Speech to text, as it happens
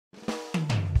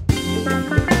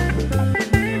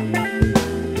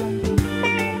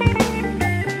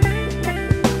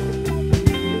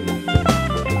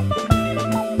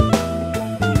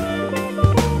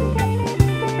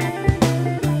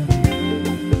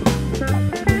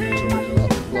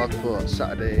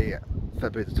Saturday,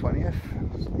 February the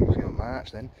 20th,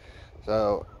 March then.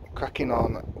 So cracking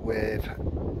on with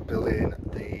building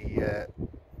the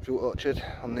fruit orchard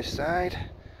on this side,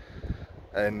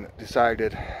 and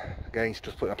decided against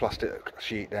just putting a plastic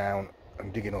sheet down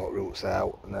and digging all the roots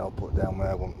out, and then I'll put down where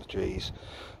I want the trees.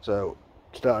 So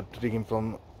started digging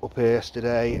from up here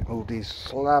yesterday, moved these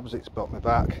slabs, it's got my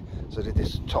back, so I did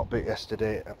this top bit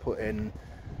yesterday. I put in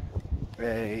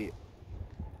a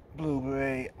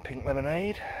blueberry pink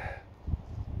lemonade,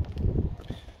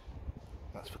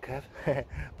 that's for Kev.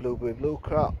 Blueberry blue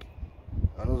crop,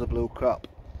 another blue crop,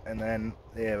 and then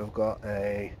here I've got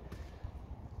a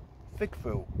fig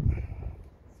fruit,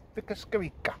 fica.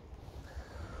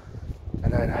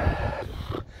 And then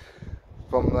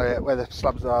from where the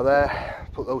slabs are there,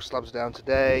 put those slabs down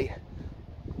today.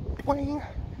 Boing.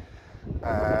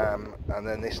 And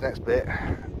then this next bit,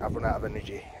 I've run out of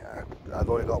energy. I've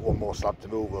only got one more slab to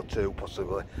move, or two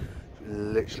possibly.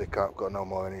 Literally got no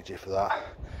more energy for that.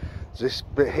 So this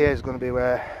bit here is going to be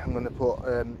where I'm going to put,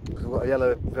 because I've got a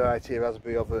yellow variety of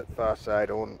raspberry over at the far side,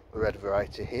 I want a red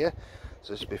variety here.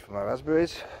 So this will be for my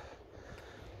raspberries.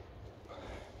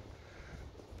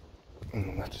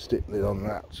 And I have to stick the lid on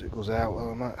that so it goes out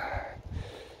on that.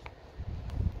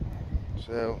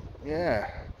 So yeah,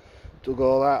 dug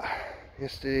all that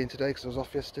yesterday and today because I was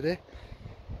off yesterday.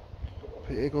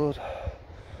 Pretty good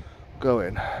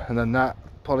going. And then that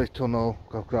polytunnel,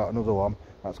 I've got another one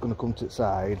that's going to come to the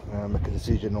side, and I'll make a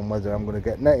decision on whether I'm going to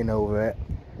get netting over it,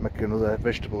 make another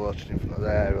vegetable orchard in front of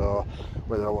there, or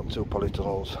whether I want two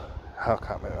polytunnels. I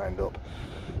can't make my mind up.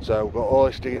 So I've got all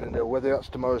this digging to do. Whether that's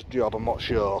tomorrow's job, I'm not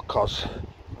sure, because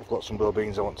I've got some blow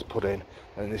beans I want to put in,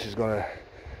 and this is going to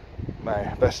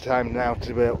my best time now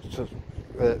to be able to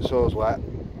so's wet,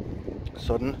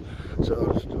 sudden. So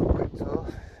I'll just do a quick tour.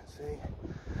 See.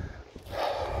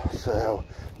 So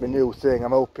my new thing,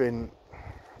 I'm hoping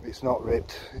it's not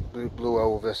ripped, it blew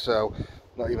over, so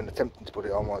not even attempting to put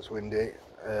it on while it's windy.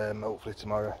 Hopefully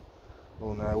tomorrow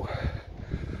we'll know.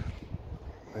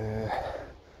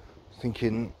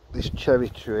 Thinking this cherry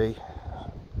tree,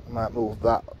 I might move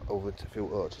that over to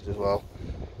fruit orchard as well.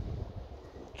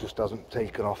 Just hasn't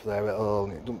taken off there at all,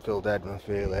 and it doesn't feel dead when I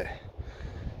feel it.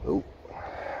 Oh,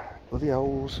 bloody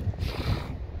holes.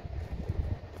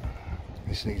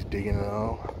 This needs digging and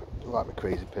all. I like my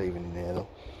crazy paving in here though.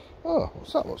 Oh,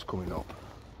 what's that? What's coming up?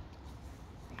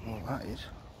 Oh, that is.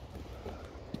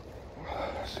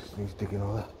 This needs digging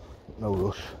over. No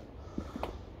rush.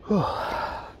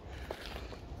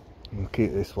 I'm gonna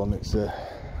keep this one. It's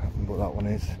what that one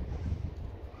is.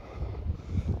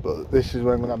 But this is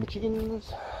where I'm gonna have my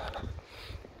chickens.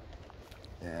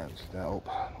 Yeah, just that up.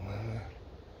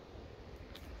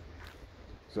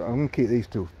 So I'm gonna keep these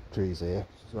two trees here.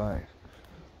 It's right.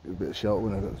 A bit of shelter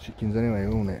when I've got the chickens anyway,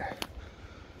 won't it?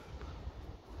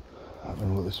 I'm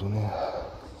gonna put this one here.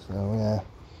 So yeah,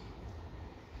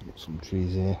 got some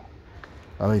trees here.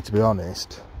 I mean, to be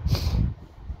honest,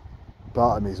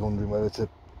 part of me is wondering whether to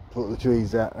put the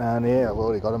trees down here. I've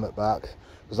already got them at back,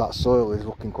 because that soil is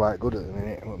looking quite good at the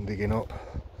minute, what I'm digging up.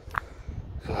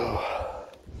 So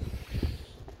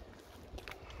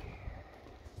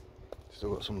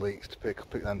still got some leeks to pick. I'll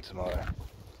pick them tomorrow.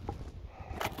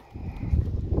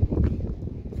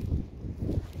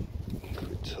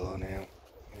 Torn out.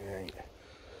 Yeah.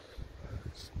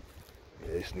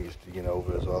 This needs digging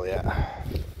over as well, yeah.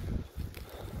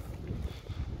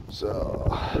 So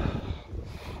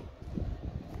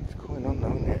it's going on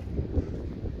now, isn't it?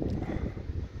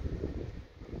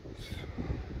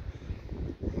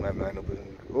 Might line up with,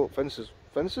 oh, fences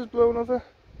blown over.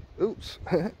 Oops.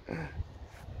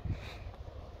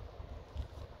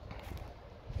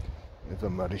 If the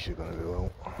radish are going to be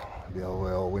well, be all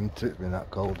way all winter. It's been that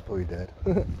cold, it's probably dead.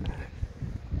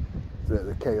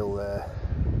 The kale there,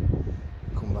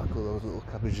 come back with those little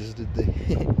cabbages, did they?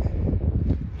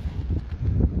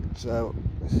 So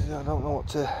I don't know what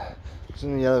to.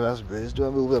 Some yellow raspberries. Do I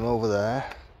move them over there?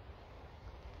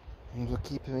 And do I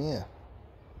keep them here?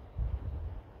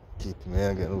 Keep them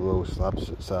here. Get all those slabs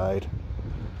at the side.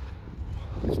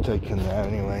 It's taken there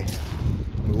anyway.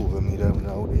 Move them. You don't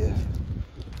know, do you?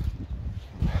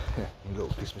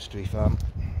 Little Christmas tree farm.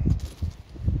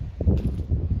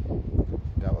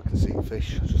 Doubt I can see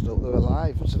fish. I just hope they're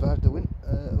alive and survived the winter.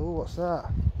 Oh, what's that?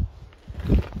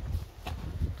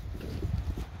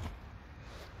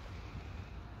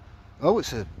 Oh,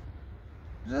 it's a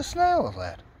snail I've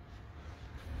had.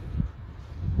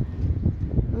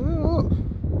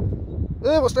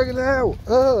 Oh, what's dangling out?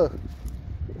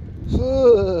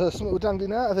 Something was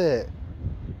dangling out of it.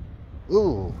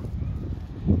 Ooh.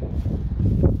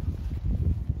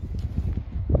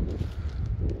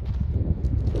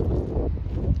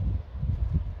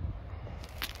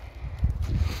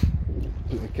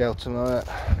 Put my cow tonight.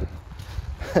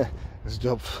 This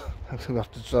job, I'm going to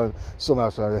have to somehow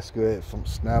try to rescue it from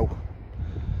snow.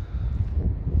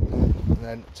 And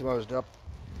then tomorrow's job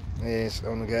is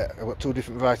I've got 2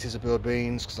 different varieties of broad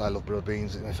beans because I love broad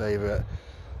beans, it's my favourite.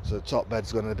 So the top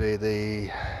bed's going to be the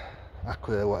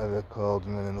aqua, whatever they're called,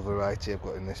 and then another variety I've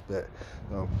got in this bit.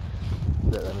 So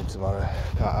get them in tomorrow.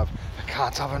 I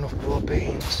can't have enough broad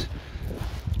beans.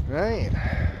 Right,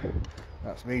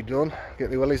 that's me done. Get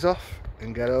my wellies off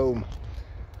and get home.